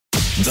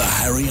The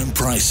Harry and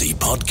Pricey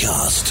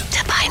podcast.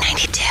 To buy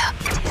 92.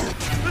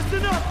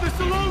 Listen up, this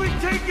will only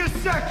take a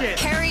second.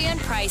 Harry and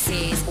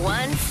Pricey's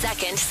 1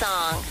 second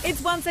song. It's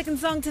 1 second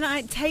song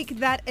tonight, Take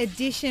That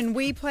edition.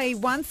 We play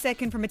 1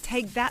 second from a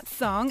Take That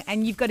song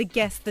and you've got to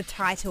guess the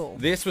title.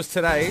 This was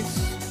today's.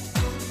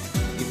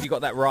 If you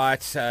got that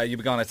right, you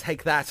were going to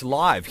Take That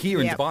live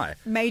here in Dubai.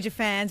 Major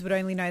fans would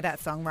only know that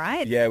song,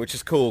 right? Yeah, which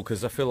is cool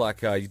because I feel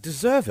like you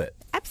deserve it.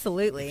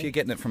 Absolutely. If you're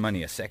getting it from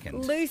only a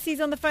second.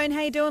 Lucy's on the phone.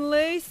 How you doing,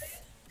 Luce?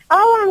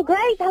 Oh, I'm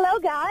great. Hello,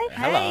 guys.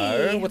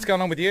 Hello. Hey. What's going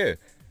on with you?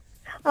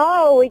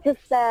 Oh, we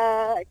just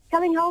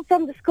coming home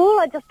from the school.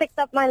 I just picked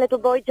up my little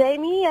boy,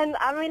 Jamie, and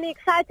I'm really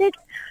excited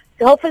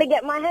to hopefully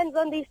get my hands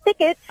on these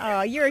tickets.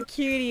 Oh, you're a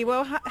cutie.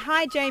 Well,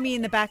 hi, Jamie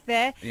in the back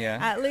there.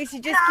 Yeah. Lucy,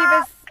 just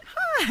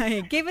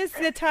give us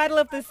the title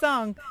of the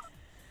song.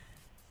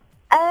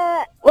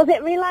 Was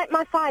it Relight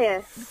My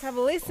Fire? Let's have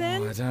a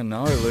listen. Oh, I don't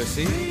know,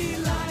 Lucy.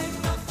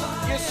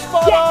 You're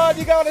spot on.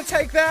 You're going to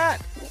Take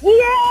That.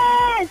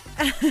 Yes!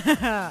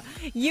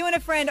 You and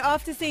a friend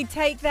off to see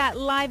Take That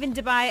live in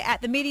Dubai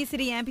at the Media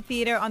City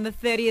Amphitheatre on the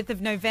 30th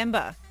of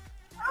November.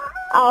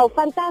 Oh,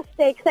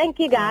 fantastic. Thank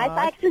you, guys. Oh.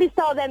 I actually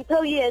saw them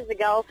 2 years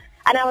ago,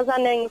 and I was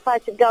wondering if I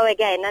should go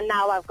again, and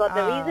now I've got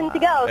the reason to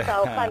go,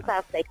 so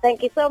fantastic.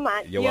 Thank you so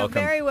much. You're You're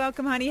welcome. very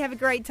welcome, honey. Have a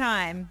great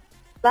time.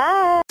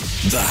 Bye.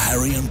 The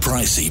Harry and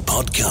Pricey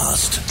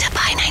podcast. To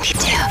buy 92.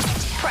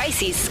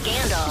 Pricey's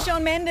Scandal.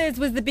 Shawn Mendes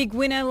was the big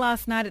winner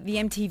last night at the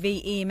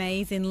MTV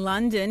EMAs in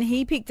London.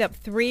 He picked up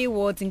 3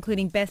 awards,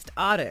 including Best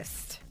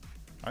Artist.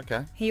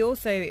 Okay. He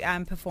also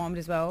performed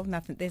as well.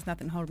 There's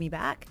Nothing Holding Me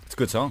Back. It's a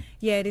good song.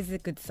 Yeah, it is a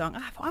good song.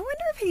 I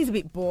wonder if he's a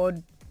bit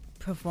bored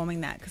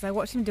performing that because I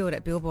watched him do it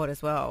at Billboard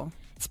as well.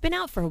 It's been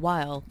out for a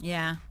while.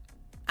 Yeah.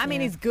 I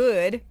mean, it's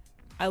good.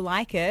 I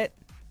like it.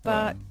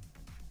 But,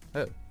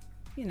 Oh.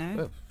 you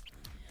know, Oh.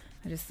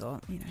 I just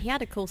thought, you know. He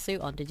had a cool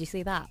suit on. Did you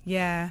see that?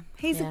 Yeah.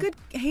 He's a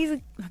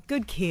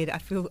good kid. I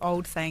feel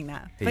old saying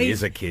that. But He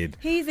is a kid.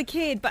 He's a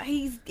kid, but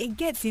he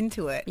gets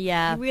into it.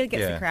 Yeah. He really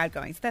gets Yeah. the crowd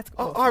going. So that's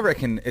I cool. I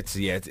reckon it's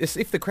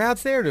if the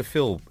crowd's there, it'll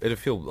feel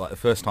like the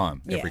first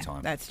time every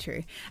time. That's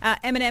true.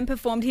 Eminem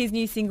performed his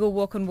new single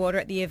 "Walk on Water"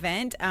 at the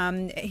event.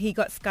 He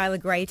got Skylar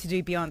Grey to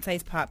do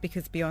Beyonce's part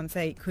because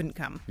Beyonce couldn't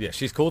come. Yeah,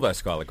 she's cool though,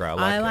 Skylar Grey.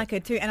 I like her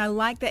too, and I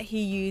like that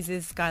he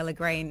uses Skylar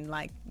Grey in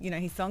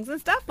his songs and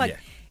stuff.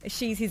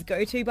 She's his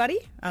go-to buddy.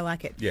 I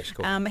like it. Yeah, she's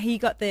cool. He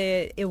got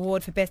the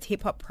award for Best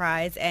Hip Hop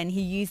Prize, and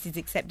he used his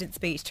acceptance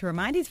speech to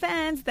remind his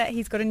fans that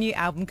he's got a new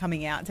album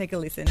coming out. Take a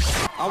listen.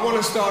 I want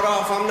to start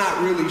off, I'm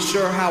not really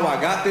sure how I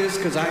got this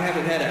because I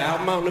haven't had an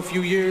album out in a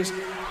few years.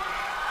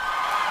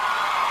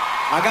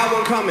 I got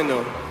one coming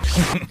though.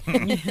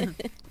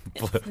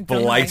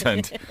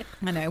 Blatant.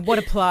 I know. What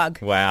a plug.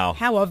 Wow.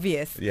 How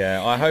obvious.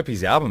 Yeah, I hope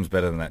his album's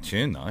better than that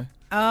tune though.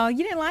 Oh,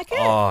 you don't like it?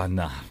 Oh,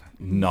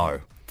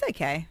 no. It's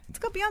okay. It's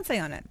got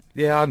Beyonce on it.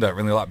 Yeah, I don't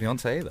really like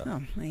Beyonce either.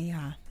 Oh, there you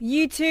are.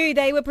 U2,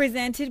 they were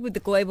presented with the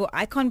Global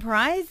Icon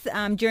Prize.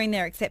 During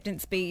their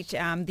acceptance speech,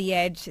 The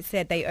Edge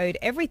said they owed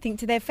everything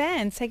to their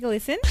fans. Take a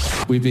listen.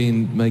 We've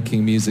been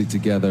making music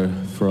together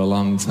for a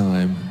long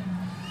time.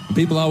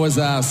 People always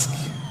ask,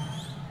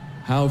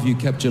 how have you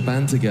kept your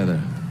band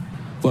together?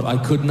 But I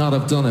could not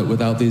have done it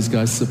without these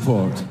guys'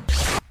 support.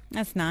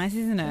 That's nice,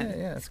 isn't it?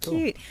 Yeah, it's cool.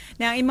 Cute.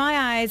 Now, in my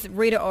eyes,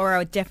 Rita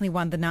Ora definitely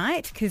won the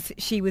night because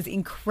she was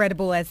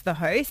incredible as the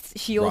host.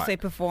 She also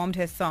performed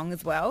her song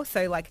as well.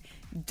 So,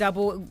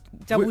 double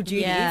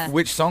duties. Yeah.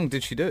 Which song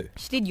did she do?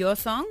 She did your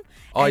song.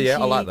 Oh, and yeah,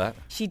 I like that.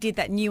 She did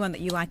that new one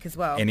that you like as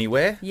well.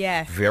 Anywhere?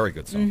 Yeah. Very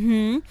good song.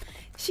 Mm-hmm.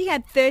 She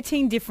had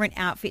 13 different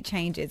outfit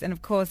changes. And,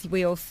 of course,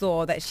 we all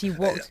saw that she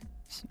walked...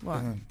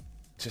 What?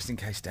 Just in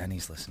case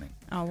Danny's listening.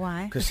 Oh,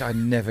 why? Because I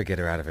never get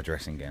her out of a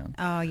dressing gown.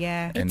 Oh,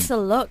 yeah. It's a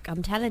look,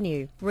 I'm telling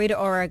you. Rita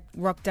Ora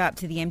rocked up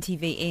to the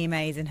MTV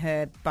EMAs in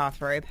her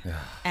bathrobe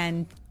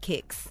and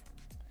kicks.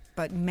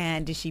 But,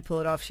 man, did she pull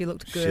it off. She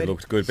looked good. She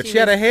looked good. But she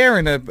had her hair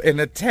in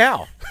a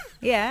towel.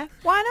 Yeah.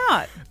 Why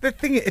not? The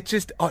thing, It's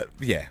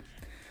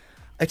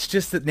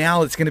just that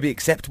now it's going to be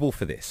acceptable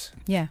for this.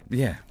 Yeah.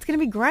 Yeah. It's going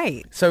to be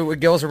great. So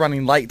when girls are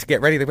running late to get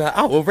ready, they'll be like,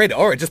 oh, well, Rita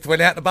Ora just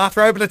went out in a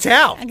bathrobe and a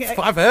towel. It's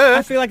fine for her.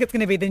 I feel like it's going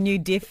to be the new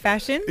diff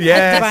fashion Yes.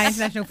 at Dubai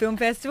International Film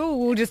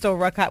Festival. We'll just all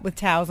rock up with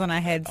towels on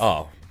our heads.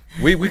 Oh,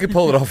 we could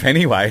pull it off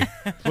anyway.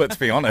 Let's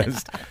be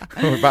honest.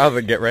 Rather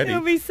than get ready.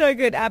 It'll be so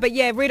good. But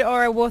yeah, Rita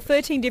Ora wore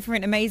 13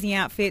 different amazing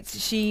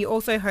outfits. She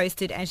also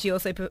hosted and she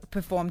also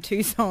performed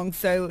 2 songs.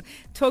 So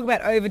talk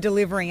about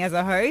over-delivering as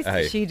a host.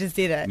 Hey, she just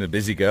did it. A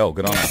busy girl.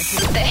 Good on her.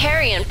 The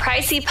Harry and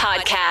Pricey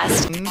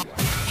podcast.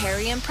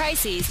 Harry and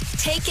Pricey's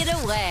Take It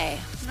Away.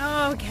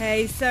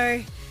 Okay,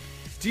 so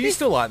Do you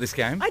still like this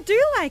game? I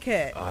do like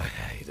it. I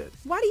hate it.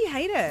 Why do you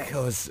hate it?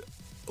 Because,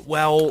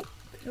 well,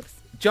 Oops.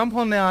 jump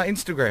on our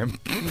Instagram.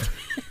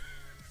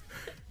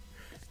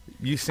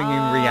 You singing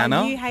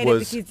Rihanna You hate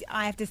was it because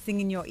I have to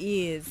sing in your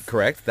ears.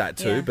 correct, that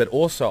too, Yeah. but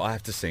also I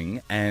have to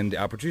sing, and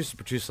our producer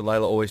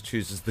Layla always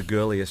chooses the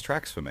girliest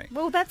tracks for me.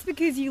 Well, that's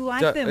because you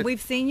like Don't- them.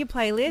 We've seen your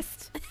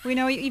playlist. We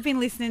know what you've been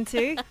listening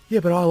to. Yeah,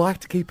 but I like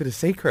to keep it a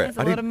secret. There's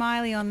a lot of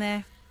Miley on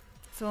there.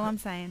 That's all I'm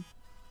saying.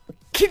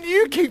 Can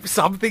you keep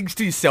some things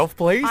to yourself,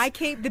 please? I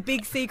keep the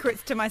big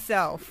secrets to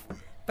myself.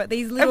 But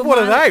these little And what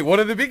are they? What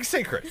are the big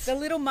secrets? The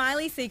little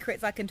Miley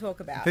secrets I can talk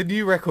about. The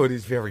new record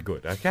is very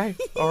good, okay?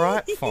 All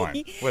right?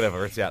 Fine.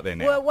 Whatever, it's out there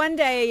now. Well, one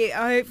day,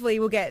 hopefully,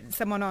 we'll get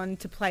someone on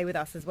to play with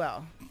us as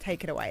well.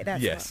 Take it away.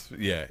 That's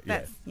yeah.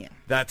 yeah.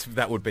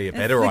 That would be a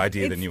better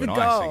idea than you and I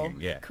goal.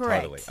 singing. Yeah,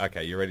 Correct. totally.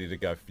 Okay, you ready to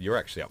go? You're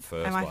actually up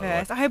first. Am I by the way.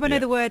 first? I hope I know Yeah.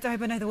 the words. I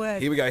hope I know the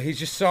words. Here we go. Here's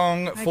your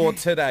song for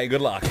today.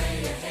 Good luck.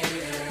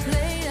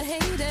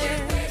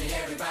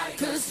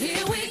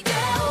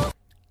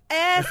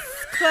 S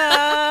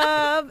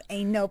Club.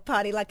 Ain't no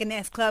party like an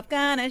S Club.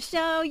 Gonna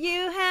show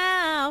you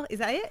how. Is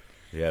that it?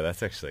 Yeah,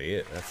 that's actually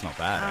it. That's not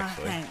bad,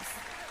 actually. Thanks.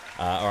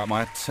 All right,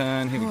 my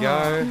turn. Here we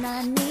go.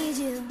 I need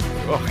you.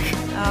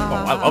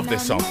 Oh, I love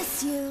this song.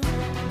 Miss you.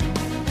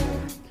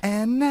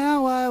 And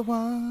now I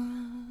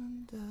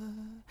wonder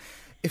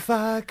if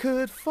I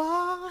could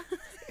fall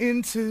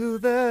into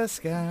the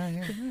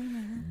sky.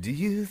 Do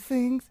you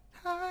think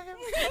time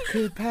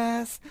could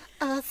pass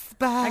us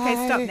by?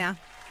 Okay, stop now.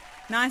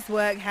 Nice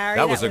work, Harry.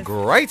 That was a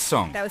great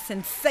song. That was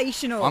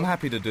sensational. I'm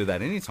happy to do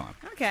that anytime.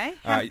 Okay.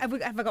 All right.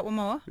 Have I got one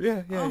more?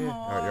 Yeah. All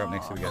right, you're up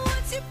next. Here we go.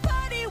 Once you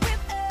party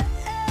with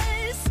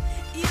us,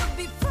 you'll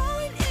be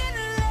falling in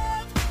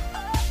love.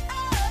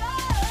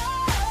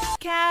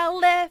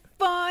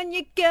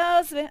 California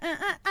girls with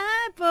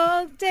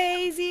eyeballs,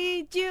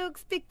 Daisy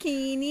Dukes,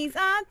 bikinis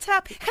on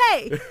top.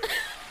 Hey!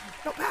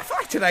 Not bad. I feel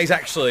like today's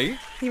actually.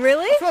 You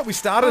really? I feel like we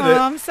started Oh, it.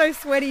 I'm so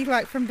sweaty,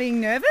 like from being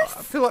nervous.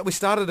 I feel like we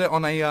started it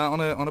on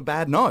a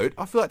bad note.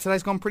 I feel like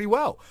today's gone pretty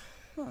well.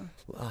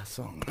 Last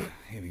song.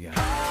 Here we go.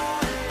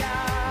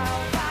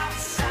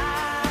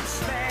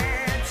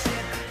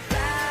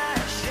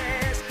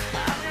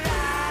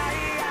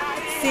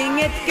 Sing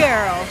it,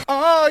 girl.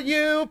 Oh,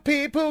 you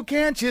people,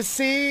 can't you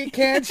see?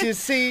 Can't you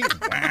see?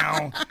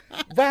 Wow.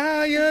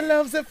 Wow, your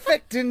love's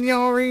affecting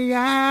your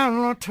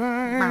reality.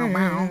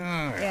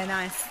 Yeah,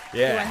 nice.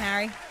 Yeah. Good one,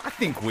 Harry. I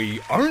think we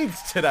owned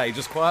today,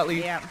 just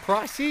quietly. Yeah.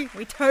 Pricey.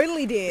 We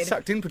totally did.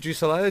 Sucked in,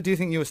 producer Lola. Do you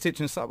think you were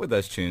stitching us up with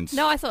those tunes?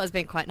 No, I thought it was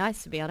being quite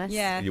nice, to be honest.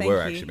 Yeah, You thank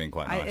were actually being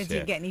quite nice, I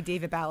didn't get any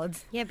diva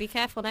ballads. Yeah, be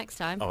careful next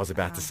time. I was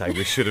about to say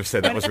we should have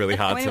said that was really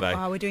hard today.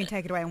 Oh, we're doing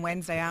Take It Away on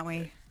Wednesday, aren't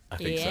we? I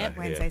think so. Yep.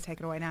 Wednesday, Yeah. Take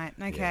It Away night.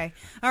 Okay.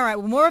 All right,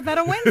 well, more of that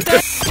on Wednesday.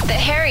 The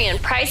Harry and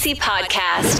Pricey Podcast.